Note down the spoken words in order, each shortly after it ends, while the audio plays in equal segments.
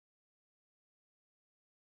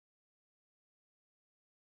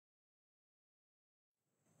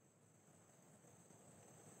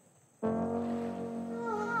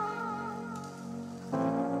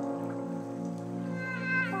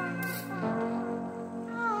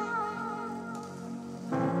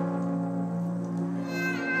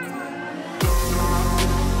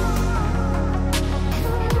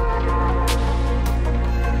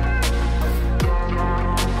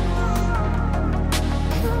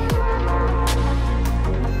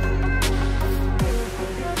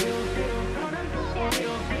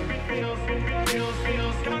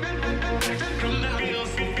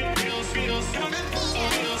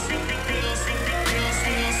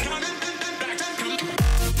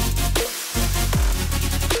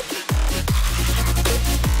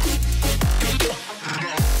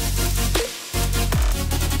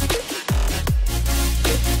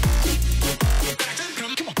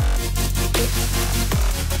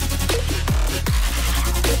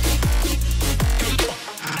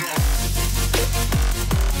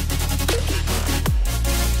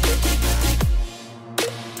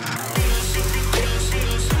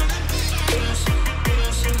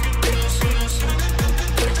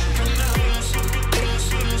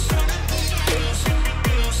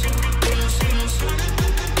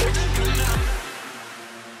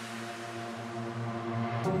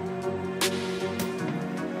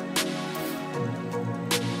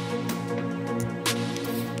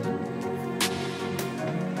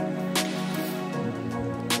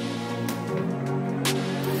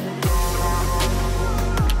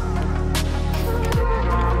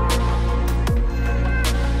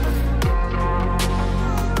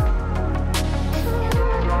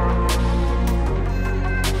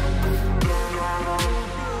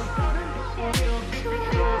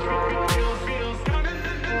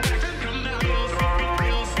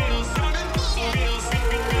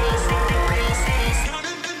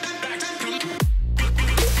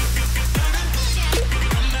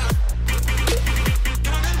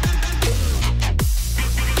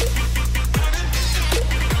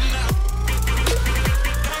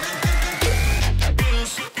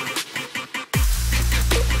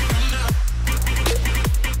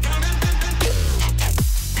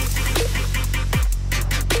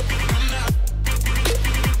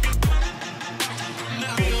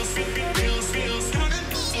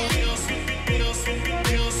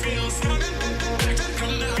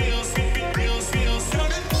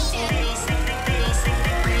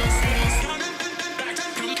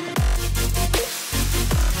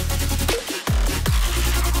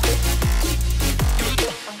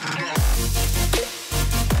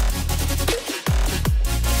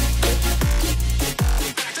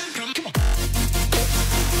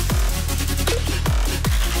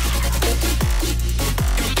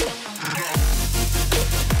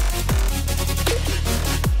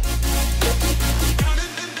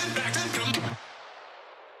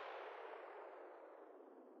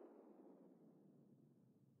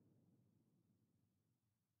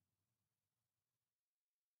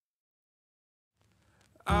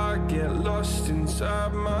I get lost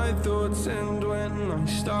inside my thoughts, and when I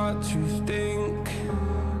start to think,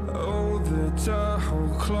 oh, the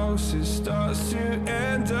whole closest starts to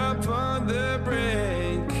end up on the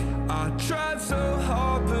brink. I tried so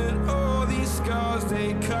hard, but all these scars,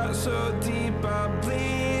 they cut so deep, I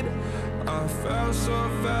bleed. I fell so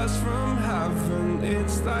fast from heaven,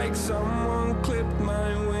 it's like someone clipped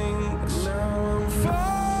my wings. Now I'm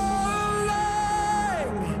falling,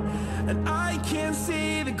 and I can't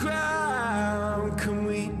see the ground. Can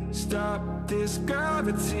we stop this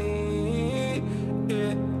gravity?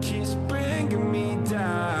 It keeps bringing me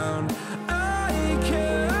down. I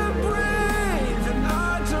can't breathe, and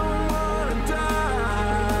I don't wanna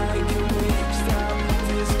die. Can we stop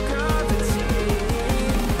this gravity?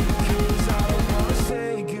 'Cause I don't wanna say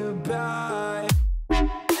goodbye.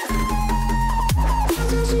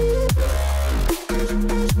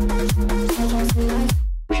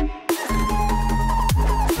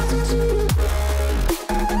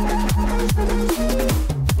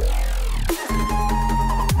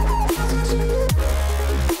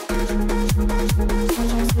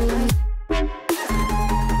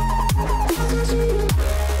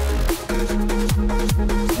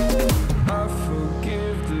 I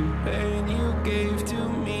forgive the pain you gave to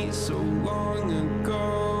me so long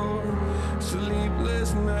ago.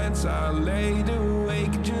 Sleepless nights I laid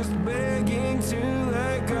awake just begging to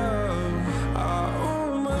let go. I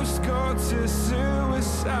almost got to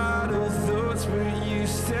suicidal thoughts, but you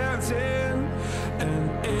stepped in. An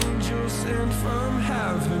angel sent from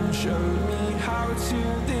heaven showed me how to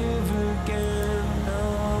live again. Now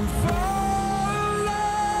I'm falling,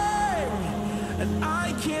 and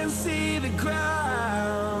I can't see the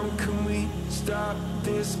ground. Can we stop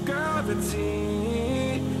this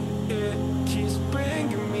gravity? It keeps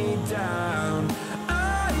bringing me down. I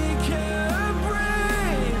can't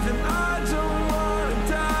breathe, and I don't wanna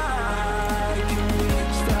die. Can we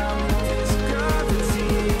stop this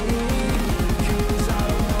gravity? 'Cause I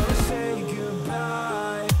don't wanna say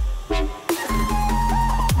goodbye.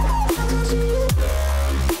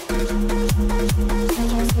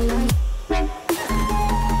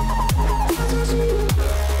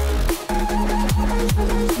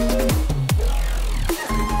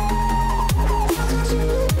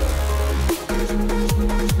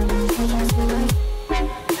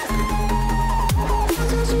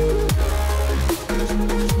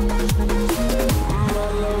 My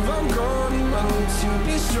love, I'm gone. I need to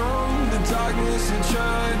be strong. The darkness had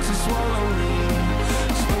tried to swallow me.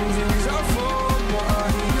 Some things I fall, but I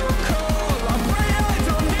hear your call. I pray I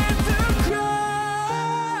don't hit the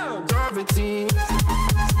ground. Gravity.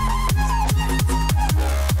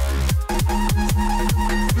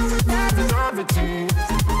 Gravity.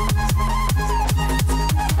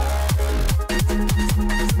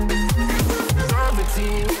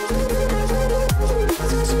 Gravity.